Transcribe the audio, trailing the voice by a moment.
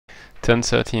Turn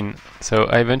 13. So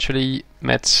I eventually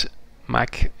met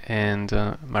Mac and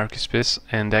Marcuspers,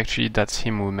 and actually that's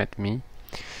him who met me.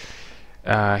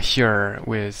 Here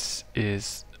with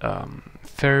his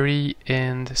Fairy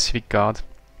and Civic Guard,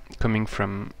 coming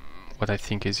from what I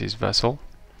think is his Vassal.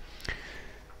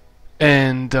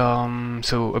 And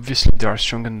so obviously they are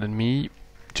stronger than me.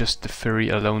 Just the Fairy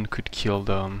alone could kill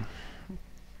the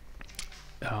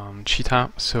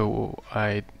cheetah, so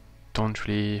I don't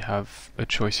really have a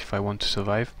choice if I want to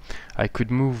survive. I could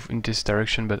move in this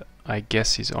direction, but I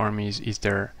guess his army is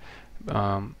there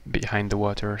behind the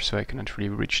water, so I cannot really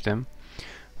reach them.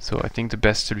 So I think the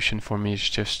best solution for me is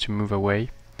just to move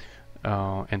away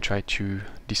and try to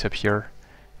disappear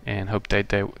and hope that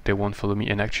they won't follow me.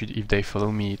 And actually, if they follow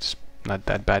me, it's not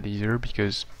that bad either,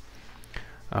 because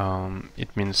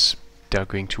it means they're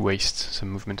going to waste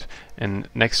some movement. And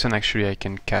next turn actually I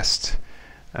can cast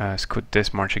Scout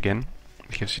Death March again,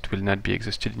 because it will not be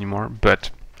exhausted anymore,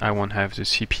 but I won't have the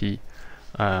CP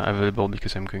available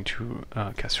because I'm going to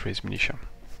cast Raise Militia.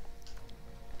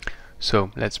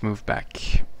 So let's move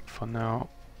back for now,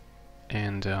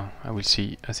 and I will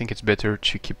see. I think it's better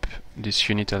to keep this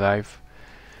unit alive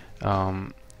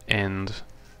and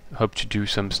hope to do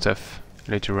some stuff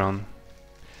later on.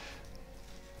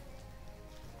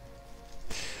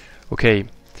 Okay,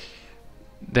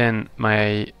 then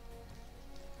my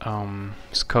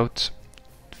scout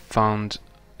found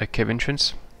a cave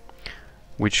entrance,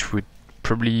 which would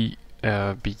probably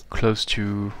be close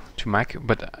to Mac,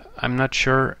 but I'm not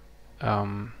sure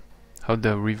how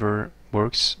the river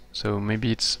works. So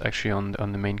maybe it's actually on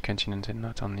the main continent and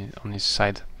not on his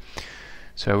side.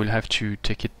 So I will have to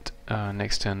take it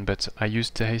next turn. But I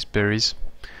used the haste berries,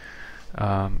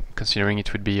 considering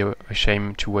it would be a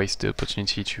shame to waste the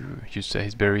opportunity to use the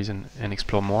haste berries and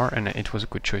explore more, and it was a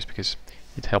good choice because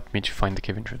it helped me to find the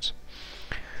cave entrance.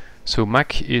 So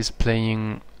Mac is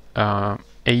playing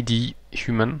AD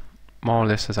human, more or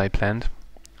less as I planned.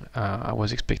 I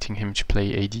was expecting him to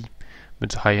play AD,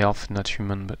 but high elf, not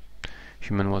human, but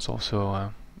human was also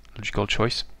a logical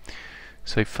choice.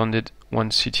 So he funded one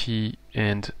city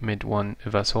and made one a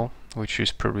vassal, which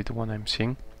is probably the one I'm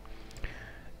seeing.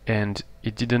 And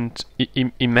he didn't.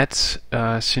 He met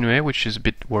Sinue, which is a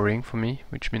bit worrying for me,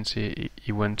 which means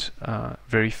he went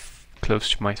very close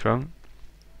to my throne,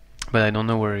 but I don't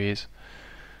know where he is.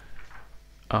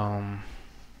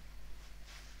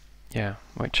 Yeah,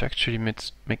 which actually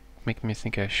make me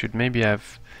think I should maybe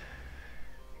have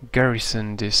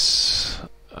garrisoned this,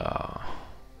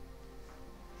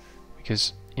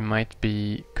 because he might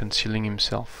be concealing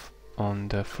himself on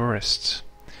the forests.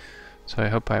 So I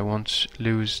hope I won't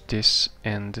lose this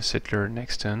and the settler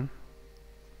next turn.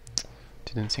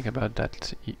 Didn't think about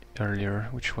that earlier,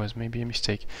 which was maybe a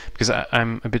mistake, because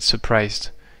I'm a bit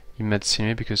surprised he met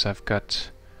Sinue, because I've got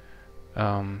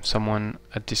someone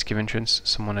at this cave entrance,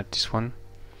 someone at this one,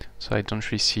 so I don't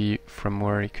really see from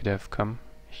where he could have come.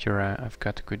 Here I've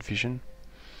got a good vision.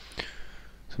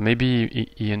 So maybe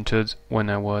he entered when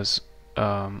I was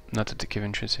not at the cave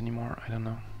entrance anymore. I don't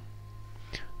know.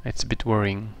 It's a bit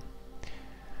worrying.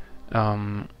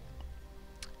 And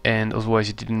otherwise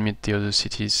he didn't meet the other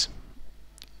cities,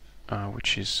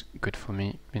 which is good for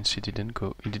me. Means he didn't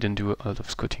do a lot of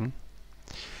scouting.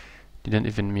 Didn't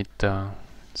even meet the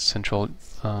central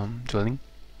dwelling.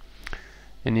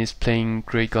 And he's playing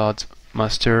Grey Guard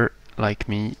Master like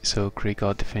me, so Grey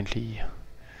Guard definitely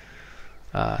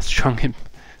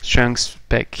strong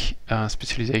spec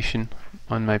specialization.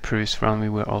 On my previous round we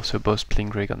were also both playing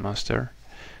Grey Guard Master,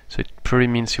 so it probably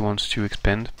means he wants to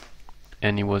expand,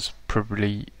 and he was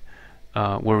probably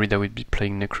worried I would be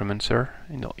playing Necromancer.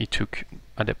 You know, he took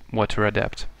Water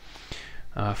Adapt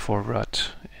for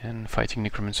Rot and fighting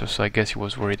Necromancer, so I guess he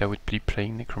was worried I would be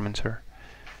playing Necromancer,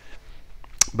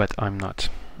 but I'm not.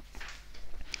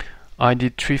 I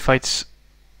did 3 fights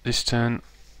this turn,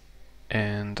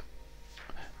 and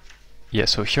yeah,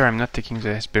 so here I'm not taking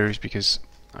the Hesperus because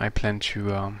I plan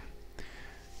to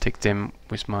take them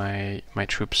with my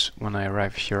troops when I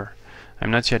arrive here. I'm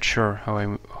not yet sure how I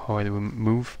will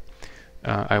move.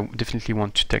 I definitely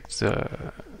want to take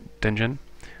the dungeon,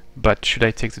 but should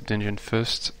I take the dungeon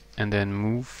first and then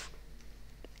move,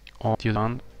 or the other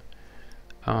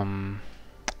one?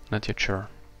 Not yet sure.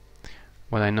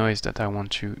 What I know is that I want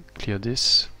to clear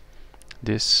this,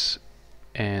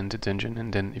 and the dungeon,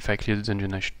 and then if I clear the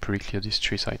dungeon I should probably clear these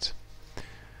 3 sites.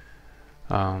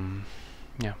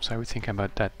 Yeah, so I will think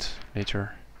about that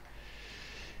later.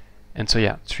 And so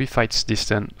yeah, 3 fights this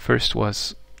turn. First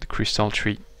was the Crystal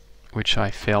Tree, which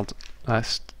I failed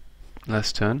last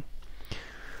turn,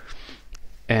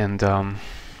 and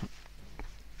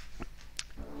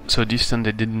so this turn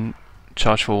they didn't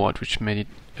charge forward, which made it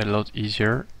a lot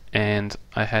easier. And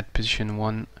I had position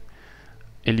 1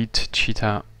 elite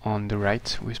cheetah on the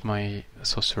right with my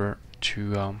sorcerer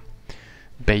to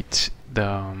bait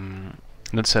the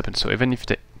Node Serpent. So even if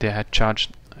they had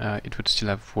charged, it would still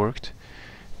have worked.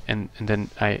 And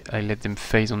then I let them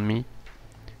phase on me,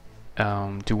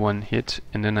 do 1 hit,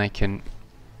 and then I can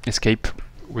escape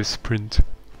with sprint.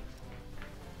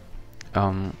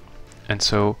 And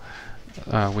so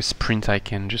with sprint I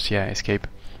can just escape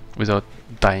without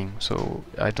dying, so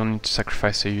I don't need to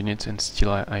sacrifice a unit, and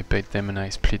still I bait them and I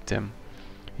split them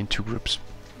in 2 groups.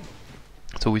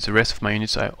 So with the rest of my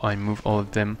units I move all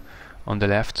of them on the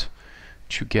left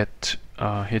to get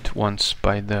hit once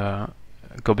by the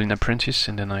Goblin Apprentice,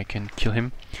 and then I can kill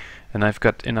him. And I've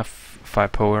got enough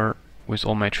firepower with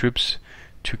all my troops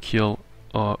to kill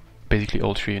basically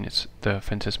all 3 units, the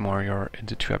Phantasm Warrior and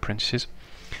the 2 Apprentices,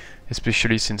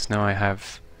 especially since now I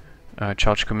have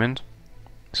charge command.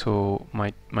 So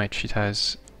my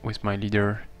cheetahs with my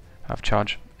leader have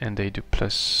charge, and they do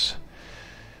 +6,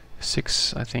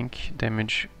 I think,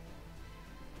 damage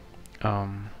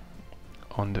on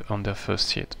the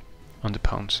first hit on the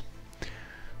pounds.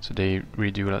 So they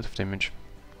really do a lot of damage.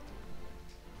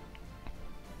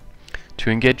 To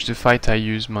engage the fight I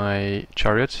use my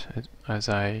chariot, as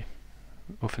I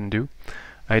often do.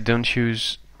 I don't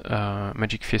use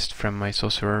Magic Fist from my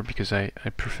sorcerer because I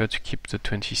prefer to keep the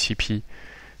 20 CP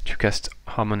to cast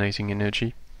Harmonizing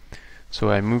Energy.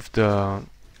 So I moved the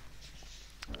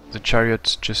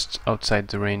chariot just outside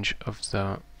the range of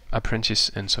the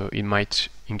apprentice, and so he might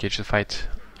engage the fight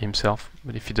himself,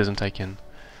 but if he doesn't I can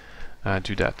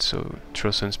do that. So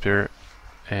throw Sun Spear,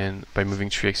 and by moving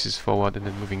 3 axes forward and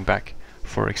then moving back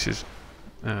 4 axes,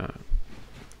 and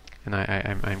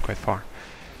I'm quite far.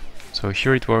 So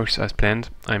here it works as planned.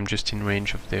 I'm just in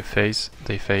range of their phase.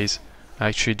 They phase. I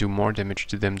actually do more damage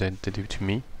to them than they do to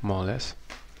me, more or less.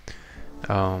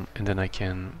 And then I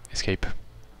can escape.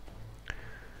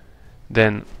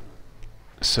 Then,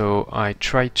 so I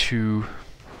try to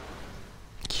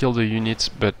kill the units,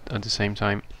 but at the same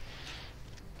time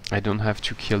I don't have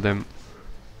to kill them.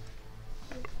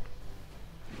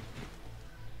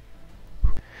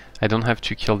 I don't have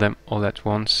to kill them all at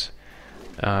once,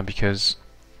 because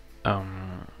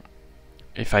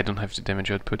if I don't have the damage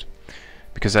output,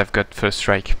 because I've got first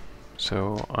strike.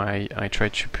 So I try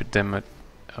to put them at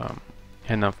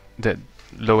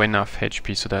low enough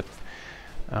HP so that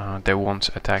they won't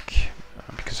attack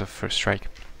because of first strike.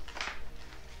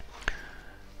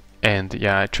 And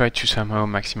yeah, I tried to somehow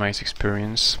maximize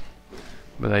experience,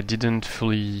 but I didn't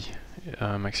fully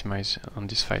maximize on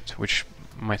this fight, which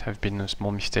might have been a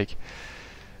small mistake,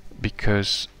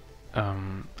 because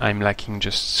I'm lacking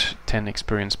just 10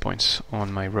 experience points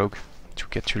on my rogue to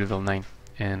get to level 9,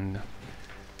 and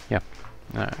yeah,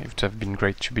 it would have been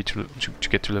great to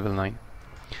get to level 9.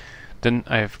 Then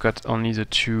I've got only the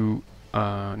 2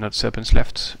 Node Serpents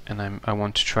left, and I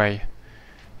want to try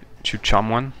to charm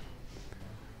one.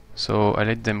 So I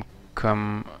let them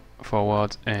come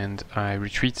forward and I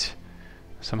retreat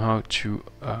somehow to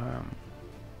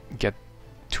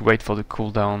wait for the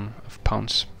cooldown of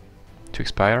Pounce to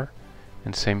expire,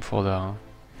 and same for the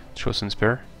Chosen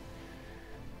Spear.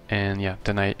 And yeah,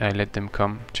 then I let them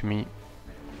come to me,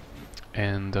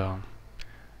 and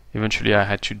eventually I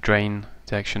had to drain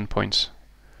the action points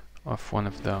of one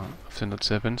of the Node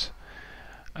Serpents.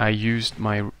 I used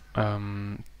my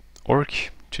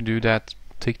Orc to do that,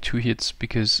 take 2 hits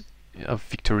because of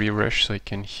Victory Rush, so I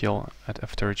can heal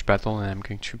after each battle, and I'm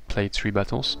going to play 3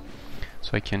 battles,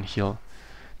 so I can heal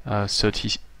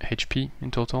 30 HP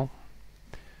in total.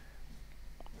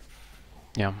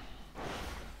 Yeah.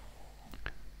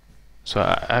 So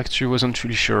I actually wasn't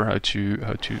really sure how to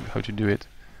do it.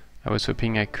 I was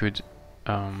hoping I could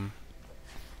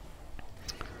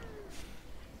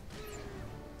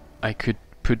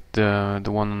put the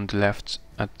one on the left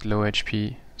at low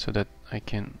HP so that I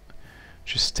can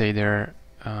just stay there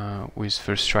with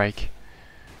first strike,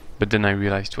 but then I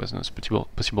realized it was not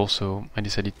possible, so I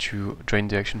decided to drain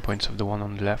the action points of the one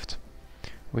on the left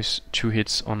with 2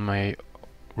 hits on my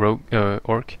rogue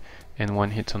orc and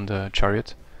 1 hit on the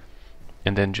chariot,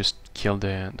 and then just kill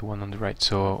the one on the right.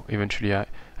 So eventually I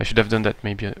should have done that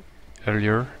maybe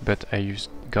earlier, but I used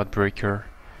Godbreaker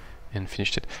and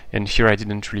finished it. And here I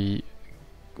didn't really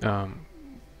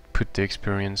put the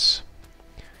experience,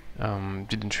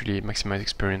 didn't really maximize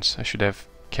experience. I should have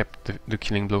kept the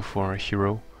killing blow for a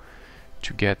hero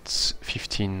to get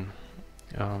 15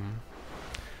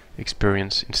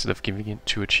 experience instead of giving it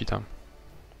to a cheetah.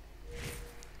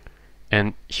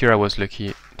 And here I was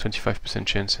lucky, 25%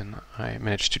 chance, and I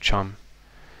managed to charm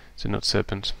the Node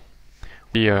Serpent,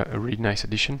 be a really nice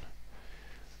addition,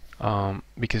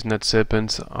 because Node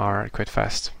Serpents are quite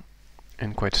fast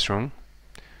and quite strong,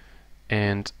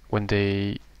 and when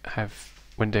they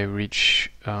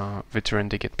reach veteran,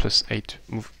 they get +8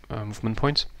 movement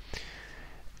points,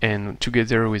 and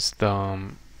together with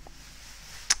the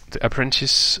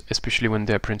apprentice, especially when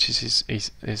the apprentice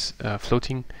is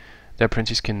floating, the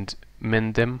apprentice can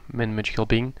mend magical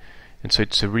being, and so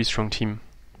it's a really strong team,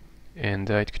 and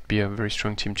it could be a very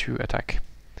strong team to attack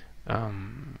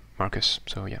Marcus.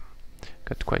 So yeah,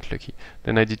 got quite lucky.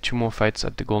 Then I did 2 more fights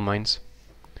at the gold mines.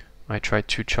 I tried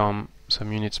to charm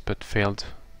some units but failed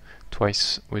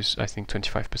twice with I think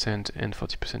 25% and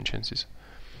 40% chances.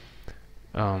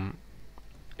 And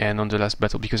on the last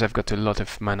battle, because I've got a lot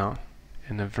of mana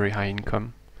and a very high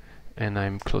income, and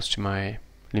I'm close to my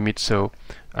limit, so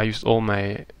I used all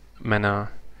my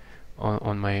mana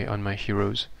on my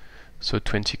heroes. So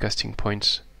 20 casting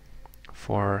points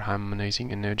for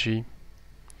harmonizing energy,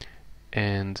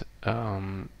 and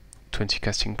 20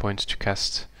 casting points to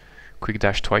cast quick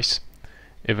dash twice,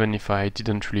 even if I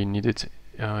didn't really need it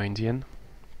in the end,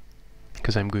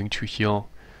 because I'm going to heal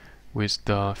with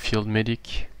the field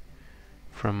medic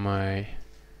from my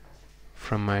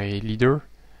leader.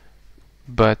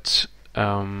 But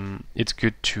it's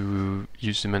good to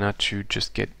use the mana to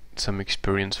just get some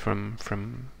experience from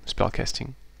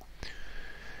spellcasting.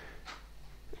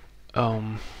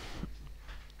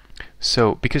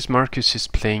 So because Marcus is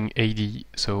playing AD,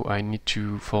 so I need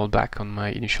to fall back on my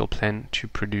initial plan to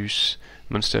produce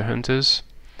monster hunters.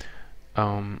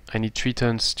 I need 3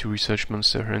 turns to research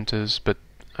monster hunters, but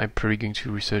I'm probably going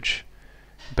to research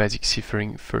basic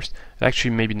ciphering first.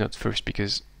 Actually, maybe not first,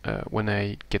 because when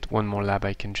I get 1 more lab,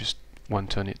 I can just 1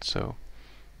 turn it. So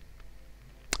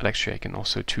actually, I can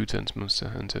also 2 turns monster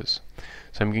hunters.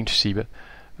 So I'm going to see, but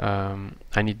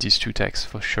I need these 2 techs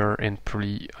for sure, and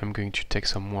probably I'm going to take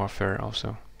some warfare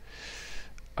also.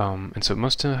 And so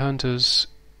monster hunters,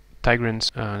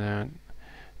 Tigrants,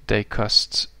 they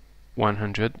cost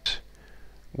 100.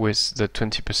 With the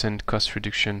 20% cost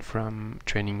reduction from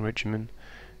training regimen,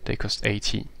 they cost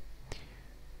 80.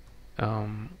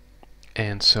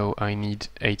 And so I need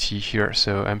 80 here.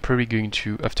 So I'm probably going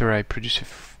to, after I produce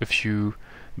a few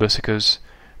Berserkers,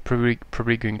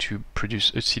 probably going to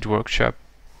produce a Seed Workshop,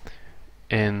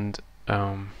 and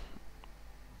or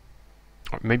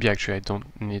maybe actually I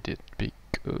don't need it,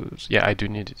 because yeah, I do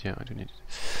need it. Yeah, I do need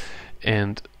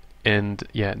it. And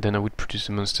yeah, then I would produce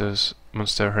the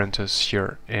monster hunters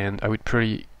here, and I would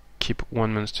probably keep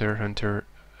 1 monster hunter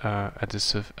at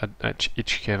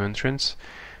each cave entrance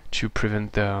to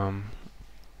prevent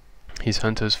his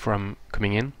hunters from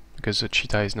coming in, because the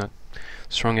cheetah is not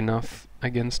strong enough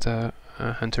against a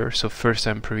hunter. So first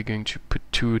I'm probably going to put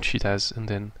 2 cheetahs and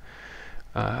then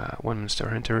 1 monster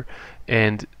hunter,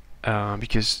 and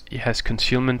because it has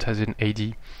concealment as an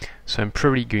AD, so I'm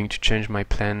probably going to change my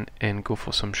plan and go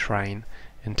for some shrine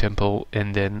and temple,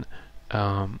 and then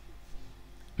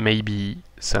maybe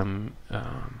some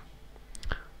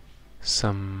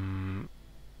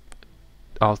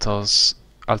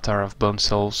altar of burnt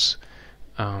souls,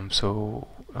 so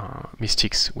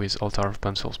mystics with altar of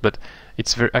burnt souls, but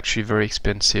it's actually very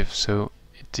expensive, so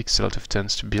it takes a lot of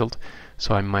turns to build.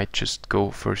 So I might just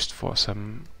go first for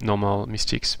some normal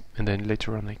mystics, and then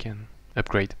later on I can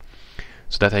upgrade,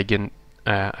 so that I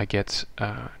get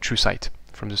True Sight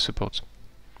from the support.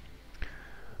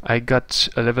 I got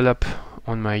a level up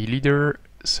on my leader,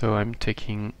 so I'm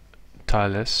taking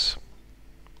Tireless,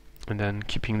 and then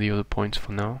keeping the other points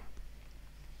for now.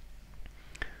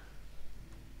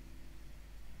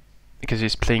 Because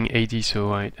he's playing AD,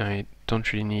 so I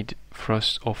don't really need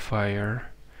Frost or Fire.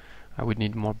 I would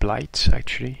need more Blight,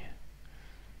 actually.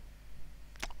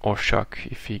 Or Shock,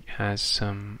 if he has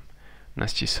some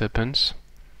nasty serpents.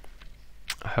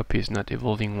 I hope he's not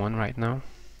evolving one right now.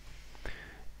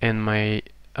 And my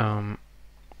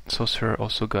Sorcerer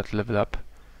also got leveled up.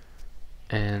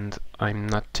 And I'm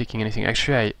not taking anything.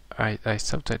 Actually, I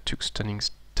thought I took Stunning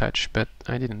Touch, but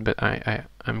I didn't. But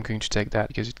I'm going to take that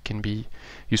because it can be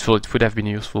useful. It would have been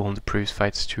useful on the previous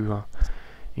fights to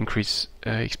increase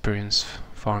experience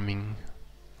farming.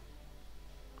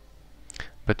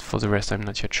 But for the rest, I'm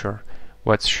not yet sure.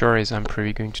 What's sure is I'm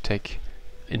probably going to take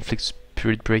Inflict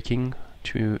Spirit Breaking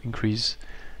to increase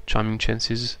charming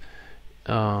chances.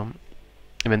 Even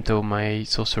though my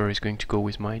Sorcerer is going to go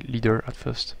with my leader at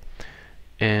first.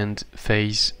 And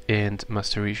Phase and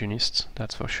Master Illusionist,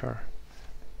 that's for sure.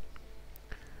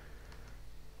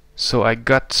 So I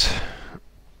got...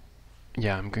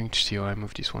 Yeah, I'm going to see how I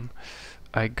move this one.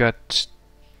 I got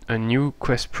a new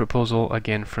quest proposal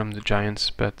again from the Giants,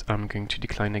 but I'm going to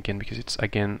decline again because it's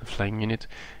again a flying unit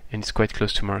and it's quite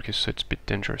close to Marcus, so it's a bit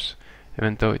dangerous.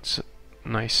 Even though it's a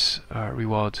nice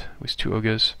reward with 2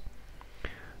 ogres.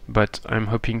 But I'm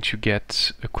hoping to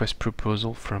get a quest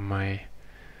proposal from my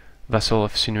Vassal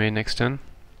of Sinue next turn,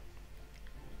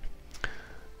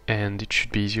 and it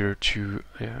should be easier to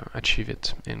achieve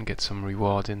it and get some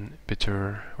reward and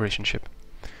better relationship.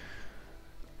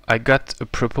 I got a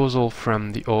proposal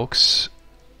from the Orcs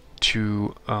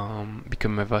to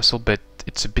become a Vassal, but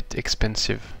it's a bit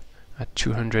expensive at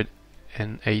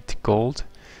 208 gold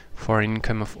for an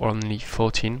income of only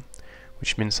 14,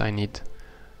 which means I need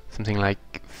something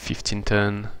like 15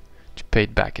 turn to pay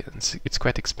it back. It's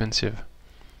quite expensive,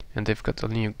 and they've got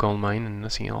only a gold mine and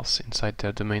nothing else inside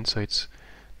their domain, so it's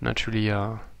not really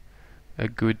a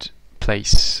good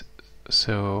place.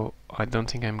 So I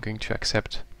don't think I'm going to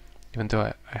accept, even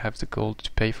though I have the gold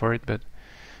to pay for it, but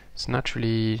it's not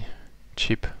really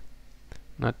cheap.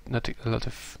 Not a lot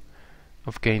of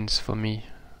gains for me.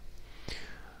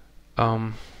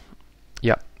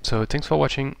 Yeah, so thanks for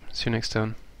watching. See you next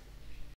time.